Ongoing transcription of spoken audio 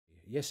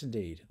Yes,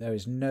 indeed. There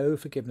is no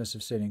forgiveness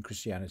of sin in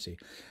Christianity.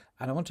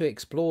 And I want to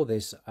explore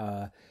this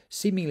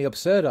seemingly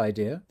absurd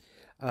idea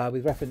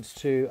with reference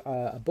to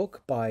a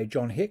book by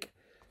John Hick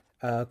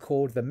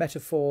called The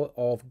Metaphor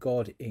of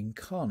God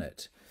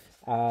Incarnate.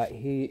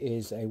 He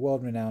is a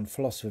world-renowned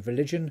philosopher of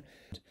religion,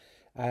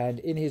 and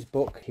in his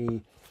book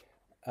he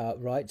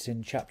writes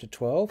in chapter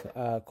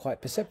 12,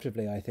 quite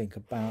perceptively, I think,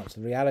 about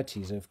the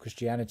realities of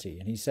Christianity.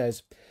 And he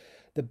says,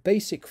 the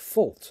basic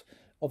fault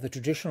of the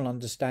traditional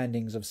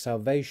understandings of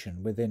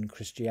salvation within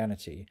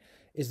Christianity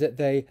is that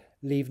they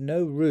leave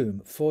no room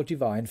for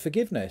divine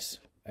forgiveness!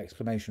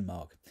 Exclamation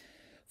mark.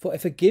 For a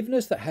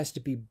forgiveness that has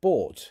to be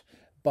bought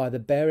by the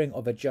bearing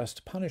of a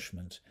just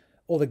punishment,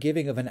 or the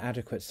giving of an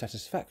adequate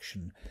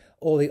satisfaction,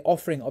 or the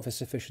offering of a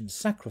sufficient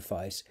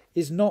sacrifice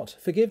is not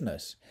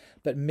forgiveness,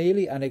 but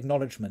merely an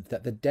acknowledgement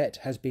that the debt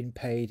has been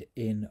paid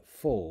in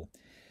full.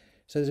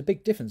 So there's a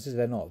big difference, is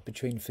there not,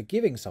 between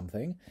forgiving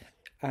something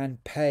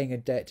and paying a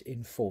debt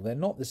in full. They're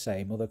not the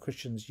same, although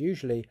Christians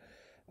usually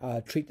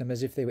treat them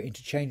as if they were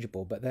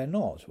interchangeable, but they're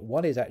not.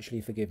 One is actually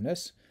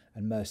forgiveness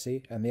and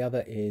mercy, and the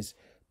other is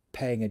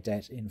paying a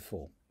debt in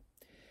full.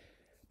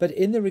 But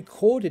in the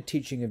recorded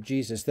teaching of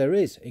Jesus, there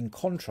is, in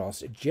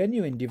contrast,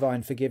 genuine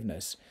divine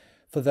forgiveness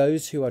for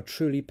those who are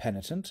truly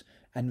penitent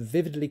and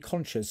vividly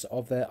conscious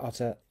of their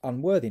utter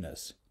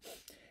unworthiness.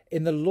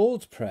 In the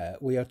Lord's Prayer,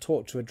 we are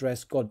taught to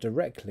address God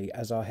directly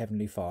as our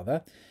Heavenly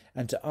Father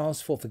and to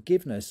ask for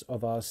forgiveness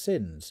of our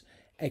sins,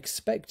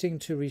 expecting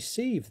to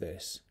receive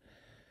this.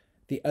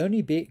 The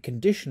only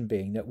condition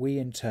being that we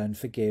in turn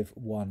forgive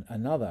one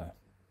another.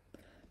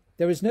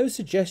 There is no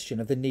suggestion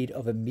of the need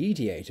of a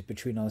mediator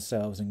between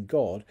ourselves and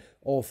God,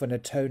 or for an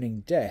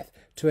atoning death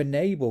to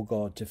enable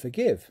God to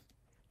forgive.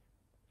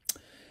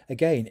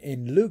 Again,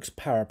 in Luke's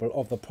parable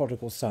of the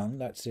prodigal son,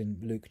 that's in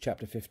Luke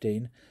chapter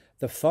 15,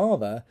 the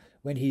father,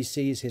 when he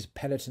sees his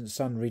penitent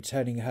son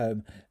returning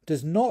home,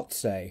 does not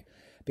say,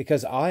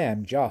 because I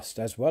am just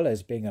as well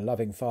as being a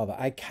loving father,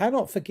 I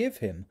cannot forgive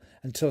him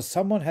until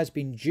someone has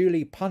been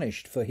duly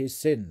punished for his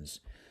sins.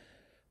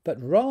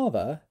 But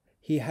rather,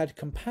 he had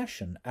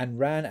compassion and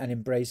ran and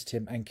embraced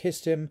him and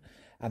kissed him.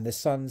 And the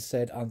son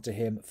said unto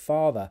him,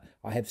 Father,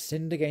 I have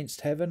sinned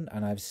against heaven,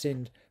 and I have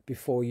sinned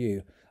before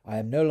you. I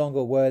am no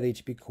longer worthy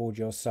to be called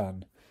your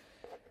son.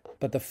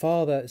 But the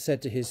father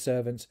said to his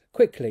servants,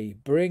 Quickly,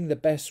 bring the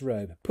best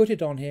robe, put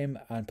it on him,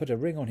 and put a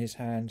ring on his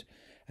hand,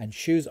 and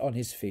shoes on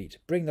his feet.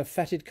 Bring the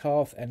fatted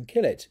calf, and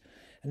kill it,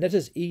 and let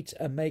us eat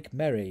and make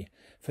merry.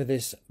 For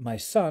this my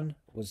son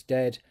was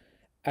dead,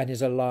 and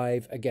is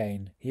alive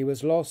again. He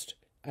was lost,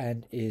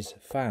 and is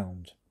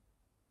found.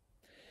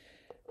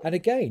 And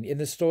again, in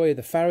the story of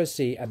the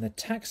Pharisee and the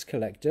tax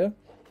collector,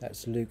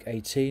 that's Luke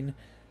 18,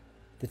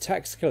 the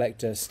tax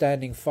collector,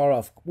 standing far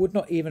off, would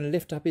not even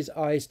lift up his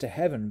eyes to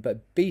heaven,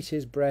 but beat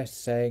his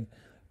breast, saying,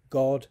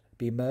 God,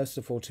 be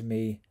merciful to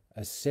me,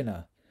 a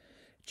sinner.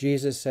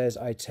 Jesus says,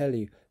 I tell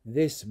you,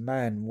 this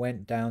man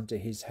went down to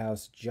his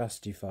house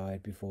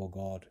justified before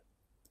God.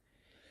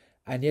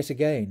 And yet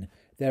again,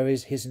 there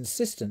is his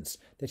insistence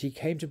that he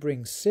came to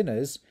bring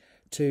sinners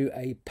to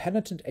a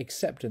penitent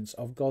acceptance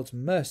of God's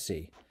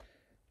mercy.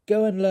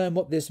 Go and learn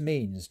what this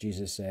means,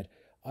 Jesus said.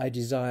 I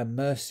desire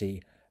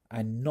mercy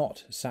and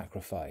not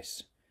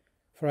sacrifice.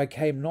 For I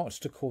came not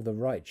to call the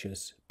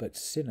righteous, but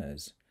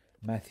sinners.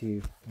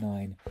 Matthew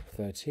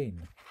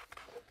 9:13.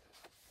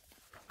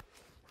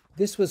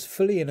 This was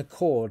fully in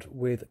accord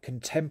with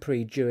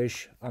contemporary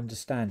Jewish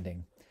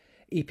understanding.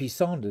 E.P.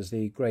 Sanders,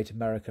 the great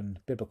American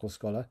biblical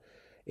scholar,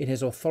 in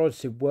his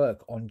authoritative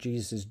work on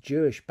Jesus'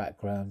 Jewish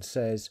background,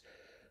 says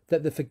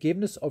that the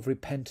forgiveness of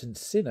repentant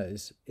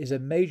sinners is a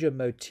major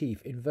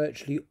motif in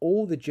virtually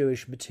all the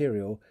Jewish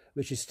material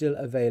which is still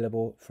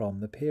available from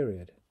the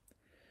period.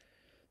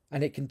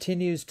 And it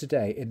continues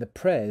today in the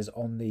prayers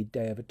on the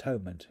Day of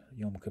Atonement,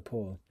 Yom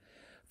Kippur.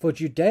 For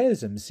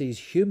Judaism sees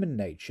human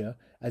nature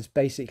as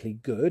basically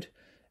good,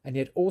 and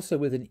yet also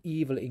with an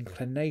evil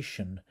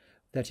inclination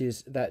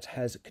that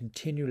has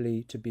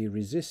continually to be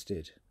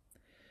resisted.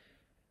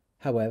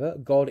 However,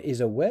 God is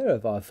aware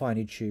of our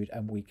finitude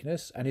and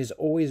weakness and is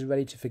always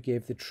ready to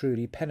forgive the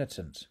truly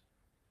penitent.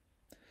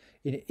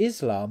 In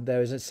Islam,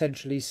 there is an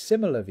essentially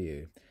similar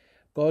view.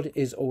 God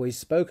is always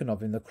spoken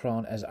of in the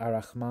Quran as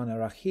Ar-Rahman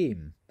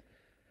Ar-Rahim,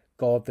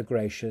 God the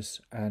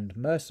gracious and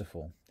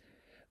merciful.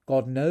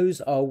 God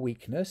knows our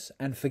weakness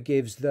and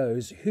forgives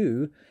those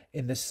who,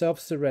 in the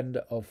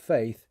self-surrender of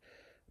faith,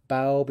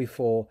 bow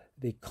before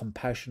the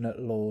compassionate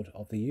Lord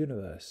of the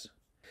universe.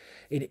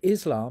 In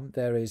Islam,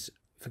 there is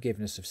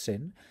forgiveness of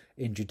sin.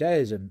 In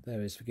Judaism,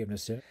 there is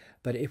forgiveness of sin.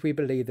 But if we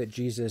believe that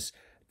Jesus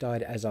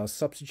died as our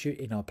substitute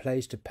in our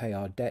place to pay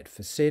our debt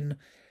for sin,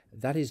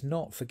 that is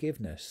not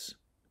forgiveness.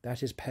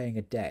 That is paying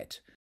a debt.